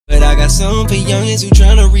something for youngins who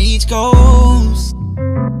tryna reach goals.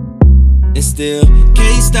 And still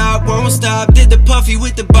can't stop, won't stop. Did the puffy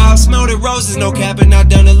with the bob, smell the roses, no capping, not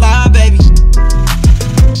down the line, baby.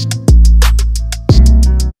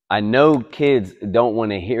 I know kids don't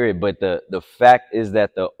want to hear it, but the fact is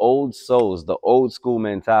that the old souls, the old school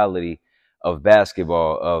mentality of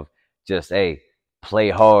basketball, of just, hey, play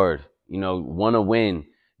hard, want to win,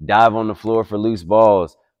 dive on the floor for loose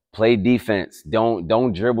balls, play defense,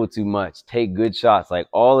 don't dribble too much, take good shots, like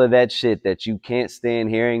all of that shit that you can't stand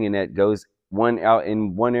hearing, and that goes one out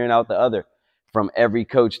in one ear and out the other from every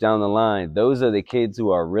coach down the line. Those are the kids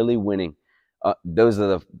who are really winning.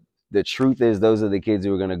 The truth is, those are the kids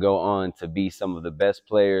who are going to go on to be some of the best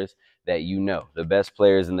players that the best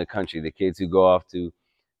players in the country, the kids who go off to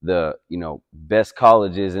the best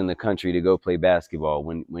colleges in the country to go play basketball.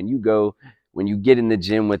 When you get in the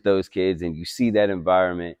gym with those kids and you see that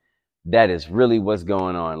environment, that is really what's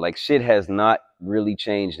going on. Like, shit has not really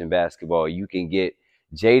changed in basketball. You can get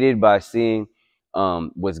jaded by seeing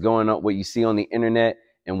what's going on, what you see on the internet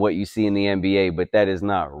and what you see in the NBA, but that is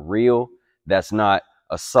not real. That's not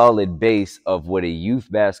a solid base of what a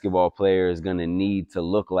youth basketball player is going to need to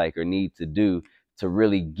look like or need to do to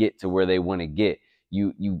really get to where they want to get.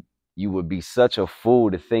 You would be such a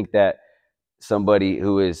fool to think that somebody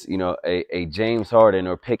who is, a James Harden,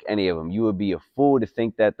 or pick any of them, you would be a fool to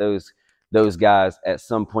think that those guys at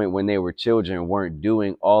some point when they were children weren't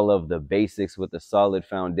doing all of the basics with a solid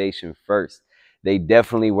foundation first. They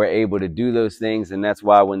definitely were able to do those things, and that's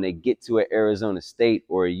why when they get to an Arizona State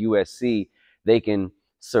or a USC, they can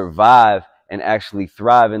survive and actually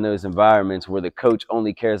thrive in those environments where the coach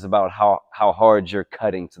only cares about how hard you're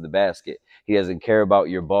cutting to the basket. He doesn't care about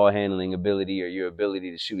your ball handling ability or your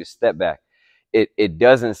ability to shoot a step back. It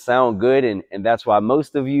doesn't sound good, and that's why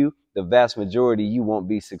most of you, the vast majority, you won't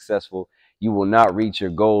be successful. You will not reach your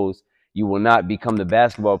goals. You will not become the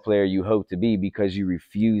basketball player you hope to be because you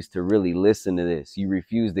refuse to really listen to this. You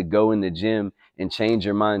refuse to go in the gym and change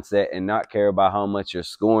your mindset and not care about how much you're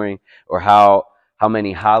scoring or how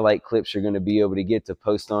many highlight clips you're going to be able to get to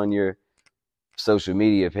post on your social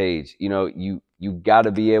media page. You got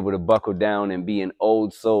to be able to buckle down and be an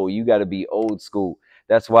old soul. You got to be old school.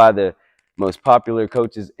 That's why the most popular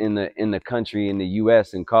coaches in the country, in the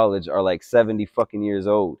US, in college, are like 70 fucking years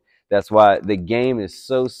old. That's why the game is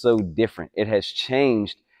so different. It has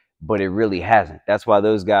changed, but it really hasn't. That's why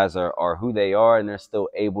those guys are who they are, and they're still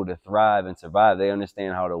able to thrive and survive. They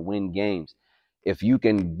understand how to win games. If you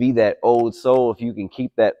can be that old soul, if you can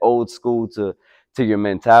keep that old school to your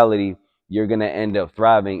mentality, you're going to end up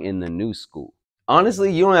thriving in the new school.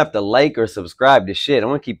 Honestly, you don't have to like or subscribe to shit. I'm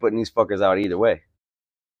going to keep putting these fuckers out either way.